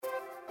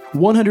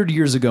100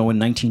 years ago in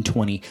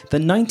 1920, the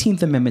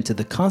 19th Amendment to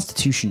the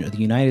Constitution of the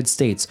United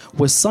States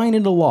was signed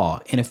into law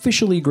and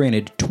officially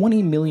granted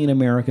 20 million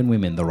American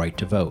women the right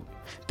to vote.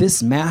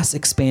 This mass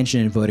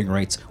expansion in voting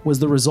rights was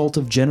the result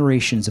of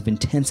generations of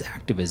intense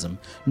activism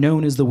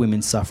known as the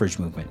women's suffrage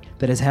movement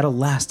that has had a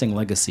lasting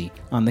legacy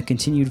on the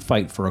continued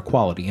fight for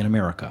equality in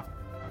America.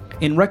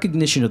 In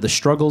recognition of the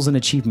struggles and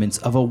achievements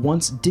of a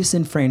once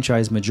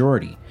disenfranchised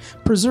majority,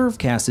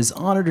 PreserveCast is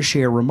honored to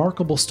share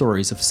remarkable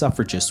stories of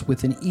suffragists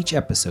within each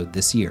episode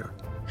this year.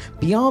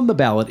 Beyond the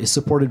Ballot is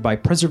supported by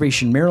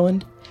Preservation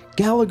Maryland,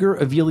 Gallagher,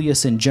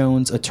 Avelius &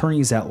 Jones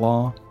Attorneys at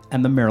Law,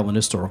 and the Maryland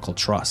Historical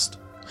Trust.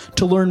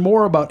 To learn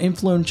more about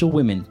influential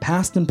women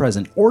past and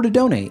present, or to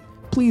donate,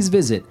 please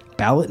visit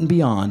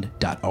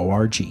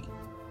ballotandbeyond.org.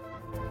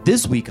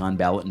 This week on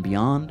Ballot and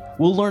Beyond,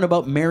 we'll learn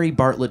about Mary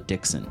Bartlett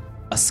Dixon,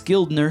 a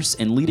skilled nurse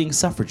and leading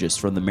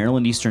suffragist from the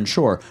Maryland Eastern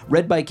Shore,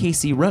 read by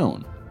Casey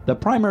Roan, the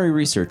primary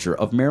researcher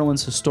of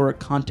Maryland's historic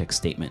context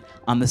statement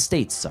on the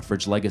state's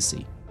suffrage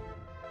legacy.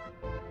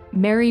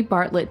 Mary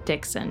Bartlett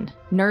Dixon,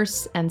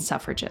 nurse and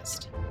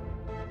suffragist.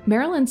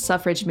 Maryland's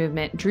suffrage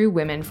movement drew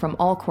women from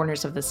all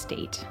corners of the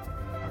state.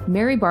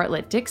 Mary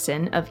Bartlett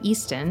Dixon of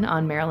Easton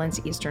on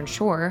Maryland's Eastern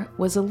Shore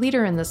was a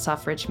leader in the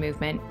suffrage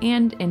movement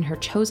and in her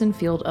chosen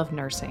field of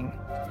nursing.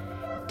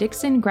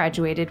 Dixon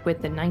graduated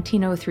with the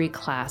 1903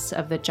 class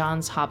of the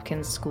Johns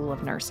Hopkins School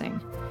of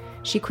Nursing.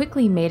 She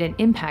quickly made an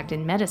impact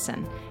in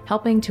medicine,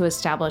 helping to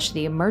establish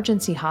the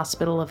Emergency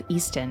Hospital of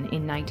Easton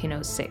in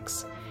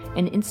 1906,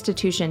 an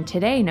institution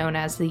today known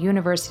as the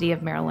University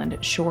of Maryland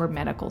Shore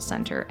Medical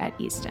Center at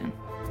Easton.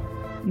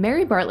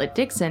 Mary Bartlett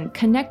Dixon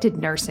connected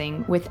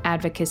nursing with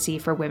advocacy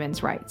for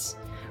women's rights,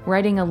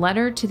 writing a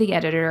letter to the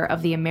editor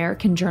of the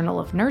American Journal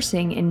of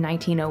Nursing in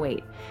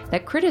 1908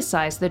 that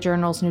criticized the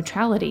journal's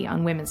neutrality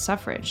on women's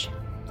suffrage.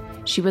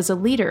 She was a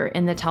leader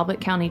in the Talbot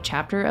County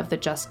chapter of the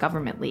Just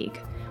Government League,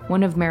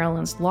 one of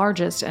Maryland's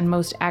largest and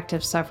most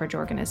active suffrage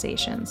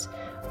organizations,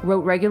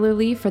 wrote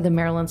regularly for the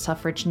Maryland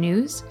Suffrage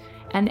News,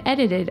 and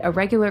edited a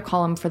regular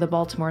column for the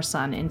Baltimore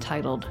Sun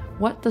entitled,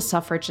 "What the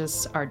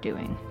Suffragists Are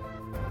Doing."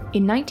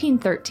 In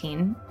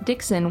 1913,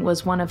 Dixon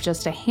was one of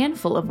just a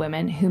handful of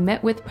women who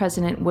met with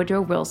President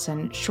Woodrow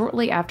Wilson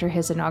shortly after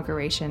his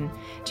inauguration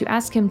to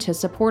ask him to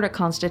support a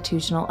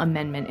constitutional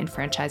amendment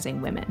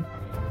enfranchising women,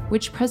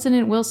 which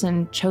President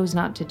Wilson chose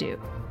not to do.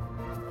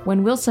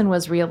 When Wilson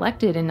was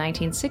reelected in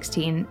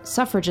 1916,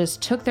 suffragists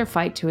took their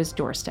fight to his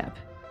doorstep.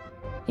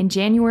 In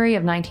January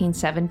of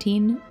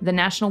 1917, the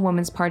National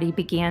Woman's Party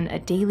began a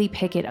daily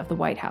picket of the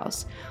White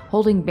House,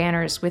 holding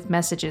banners with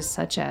messages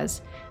such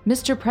as,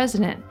 "Mr.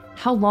 President,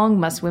 how long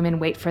must women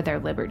wait for their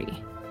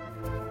liberty?"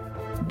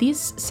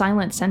 These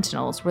silent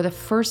sentinels were the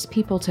first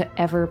people to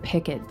ever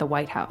picket the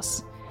White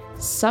House.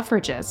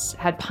 Suffragists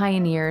had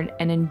pioneered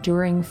an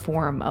enduring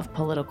form of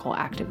political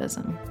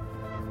activism.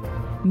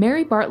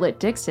 Mary Bartlett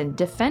Dixon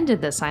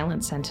defended the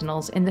silent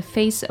sentinels in the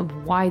face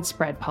of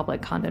widespread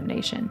public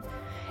condemnation.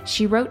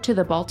 She wrote to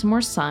the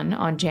Baltimore Sun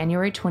on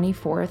January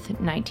 24,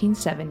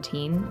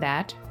 1917,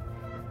 that,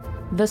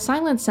 "The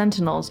silent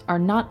sentinels are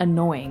not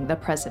annoying the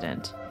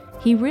president.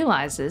 He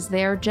realizes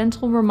they are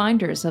gentle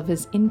reminders of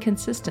his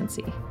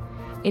inconsistency.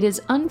 It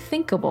is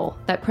unthinkable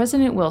that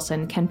President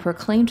Wilson can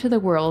proclaim to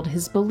the world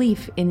his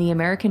belief in the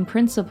American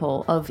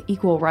principle of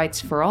equal rights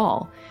for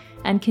all,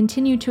 and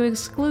continue to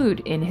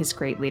exclude in his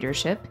great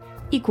leadership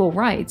equal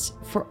rights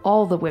for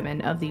all the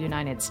women of the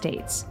United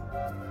States."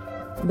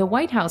 The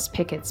White House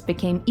pickets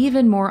became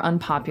even more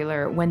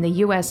unpopular when the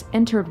U.S.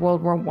 entered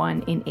World War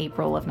I in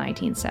April of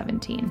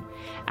 1917,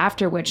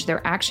 after which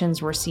their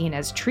actions were seen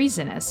as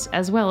treasonous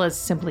as well as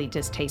simply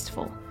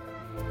distasteful.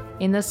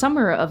 In the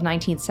summer of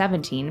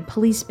 1917,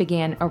 police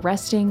began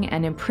arresting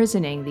and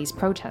imprisoning these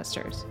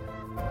protesters.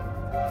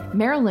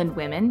 Maryland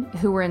women,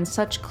 who were in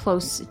such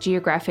close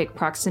geographic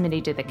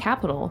proximity to the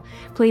Capitol,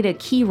 played a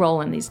key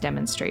role in these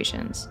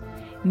demonstrations.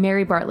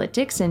 Mary Bartlett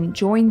Dixon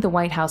joined the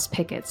White House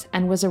pickets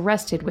and was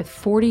arrested with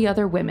 40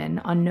 other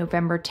women on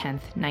November 10,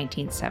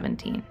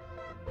 1917.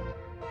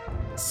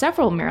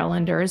 Several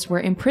Marylanders were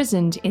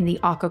imprisoned in the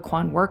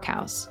Occoquan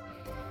workhouse.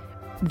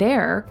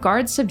 There,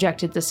 guards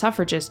subjected the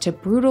suffragists to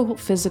brutal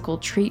physical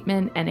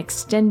treatment and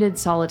extended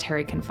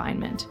solitary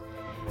confinement.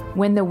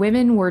 When the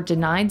women were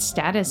denied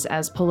status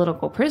as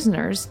political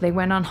prisoners, they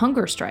went on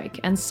hunger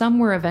strike, and some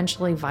were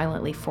eventually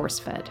violently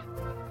force-fed.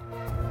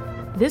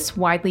 This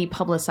widely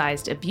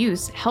publicized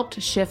abuse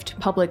helped shift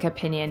public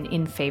opinion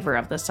in favor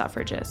of the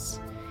suffragists.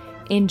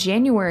 In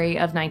January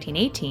of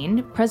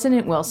 1918,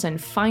 President Wilson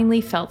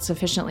finally felt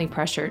sufficiently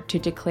pressured to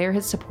declare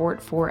his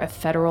support for a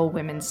federal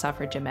women's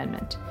suffrage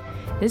amendment.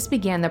 This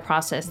began the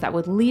process that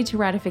would lead to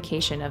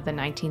ratification of the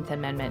 19th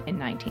Amendment in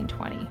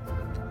 1920.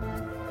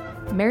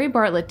 Mary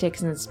Bartlett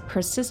Dixon's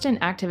persistent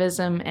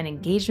activism and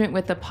engagement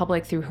with the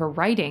public through her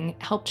writing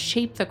helped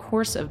shape the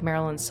course of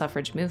Maryland's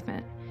suffrage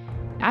movement.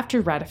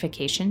 After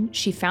ratification,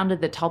 she founded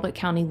the Talbot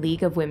County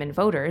League of Women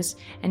Voters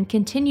and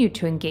continued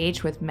to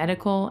engage with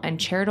medical and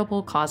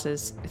charitable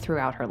causes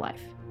throughout her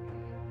life.